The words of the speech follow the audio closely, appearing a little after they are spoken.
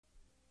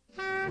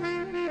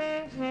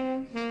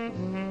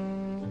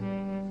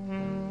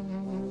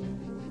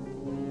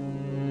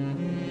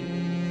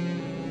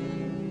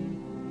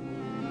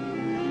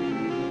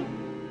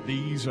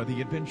These are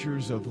the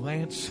adventures of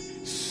Lance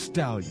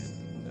Stallion,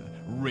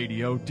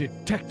 radio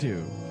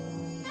detective.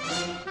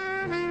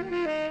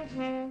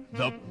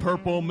 The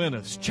Purple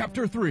Menace,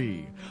 Chapter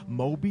 3,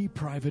 Moby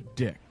Private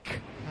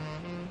Dick.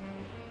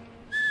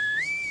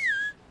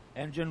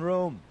 Engine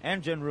room,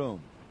 engine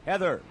room.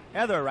 Heather,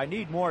 I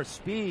need more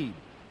speed.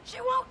 She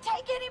won't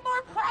take any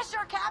more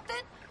pressure,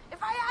 Captain.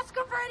 If I ask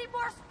her for any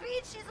more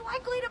speed, she's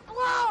likely to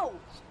blow.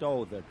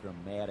 Stow the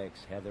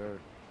dramatics, Heather.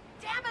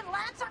 Damn it,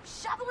 Lance, I'm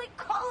shoveling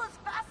coal as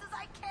fast as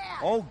I can.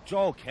 Oh,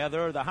 joke,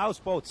 Heather. The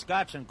houseboat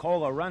Scotch and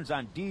Cola runs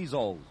on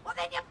diesels. Well,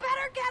 then you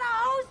better get a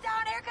hose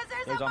down here, because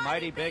there's a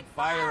mighty big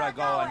fire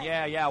a-going.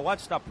 Yeah,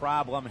 what's the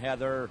problem,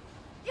 Heather?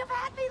 You've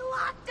had me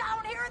locked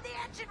down here in the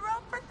engine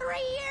room for 3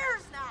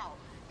 years now.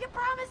 You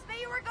promised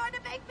me you were going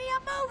to make me a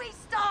movie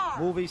star.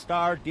 Movie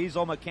star,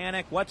 diesel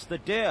mechanic, what's the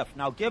diff?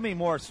 Now give me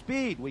more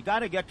speed. We got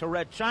to get to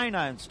Red China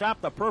and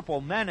stop the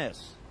Purple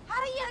Menace.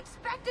 How do you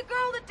expect a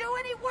girl to do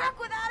any work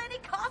without any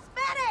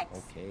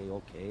cosmetics?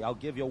 Okay. I'll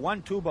give you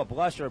 1 tube of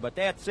blusher, but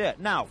that's it.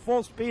 Now,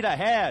 full speed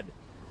ahead.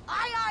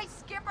 Aye,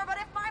 Skipper, but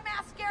if my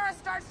mascara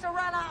starts to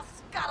run, I'll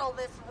scuttle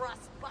this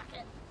rust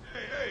bucket.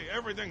 Hey,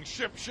 everything's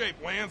ship-shape,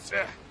 Lance.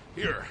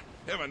 Here,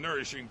 have a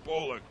nourishing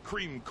bowl of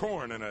cream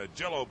corn and a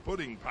Jell-O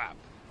pudding pop.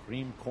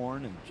 Cream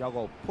corn and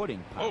Jell-O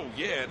pudding pop. Oh,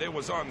 yeah, they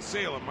was on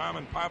sale at Mom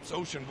and Pop's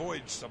Ocean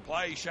Voyage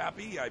Supply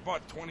Shoppy. I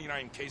bought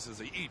 29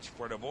 cases of each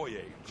for the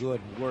voyage.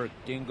 Good work,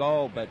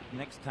 Dingo, but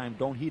next time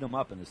don't heat them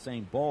up in the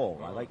same bowl.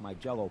 I like my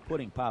Jell-O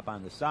pudding pop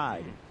on the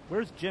side.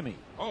 Where's Jimmy?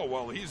 Oh,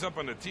 well, he's up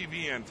on the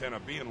TV antenna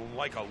being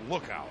like a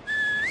lookout.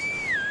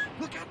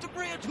 Look out the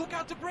bridge! Look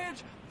out the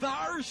bridge!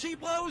 Thar she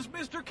blows,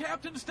 Mr.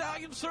 Captain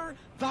Stallion, sir!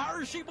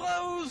 Thar she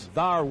blows!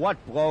 Thar what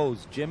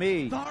blows,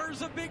 Jimmy?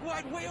 Thar's a big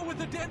white whale with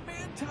a dead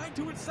man tied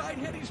to its side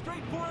heading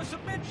straight for us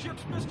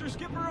amidships, Mr.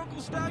 Skipper, Uncle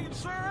Stallion,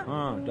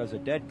 sir! Does a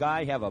dead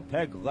guy have a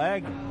peg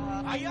leg?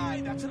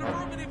 Aye, that's an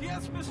affirmative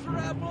yes, Mr.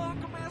 Admiral,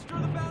 Uncle Master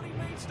of the Bounty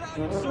Maid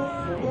Stallion,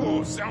 sir!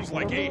 Oh, sounds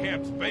like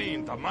Ahab's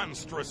Bane, the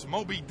monstrous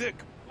Moby Dick,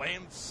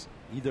 Lance.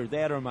 Either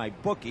that or my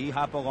bookie,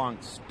 Hop-Along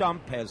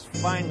Stump, has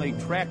finally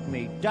tracked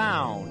me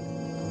down.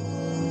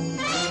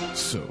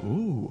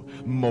 So,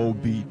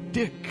 Moby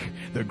Dick,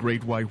 the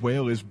great white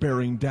whale, is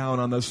bearing down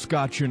on the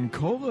Scotch and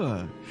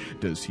Cola.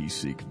 Does he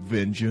seek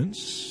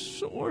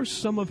vengeance or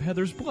some of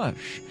Heather's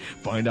blush?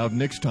 Find out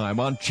next time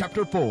on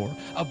Chapter 4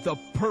 of The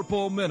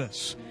Purple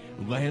Menace.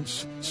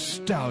 Lance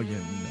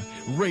Stallion,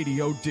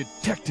 radio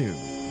detective.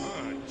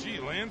 Gee,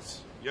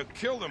 Lance, you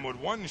killed him with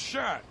 1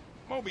 shot.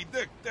 Moby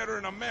Dick deader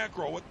than a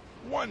mackerel with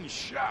 1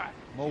 shot.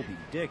 Moby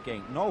Dick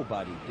ain't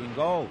nobody,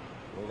 Dingo.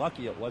 We're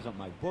lucky it wasn't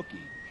my bookie.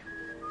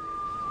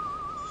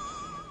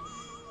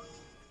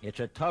 It's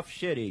a tough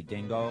shitty,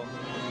 Dingo.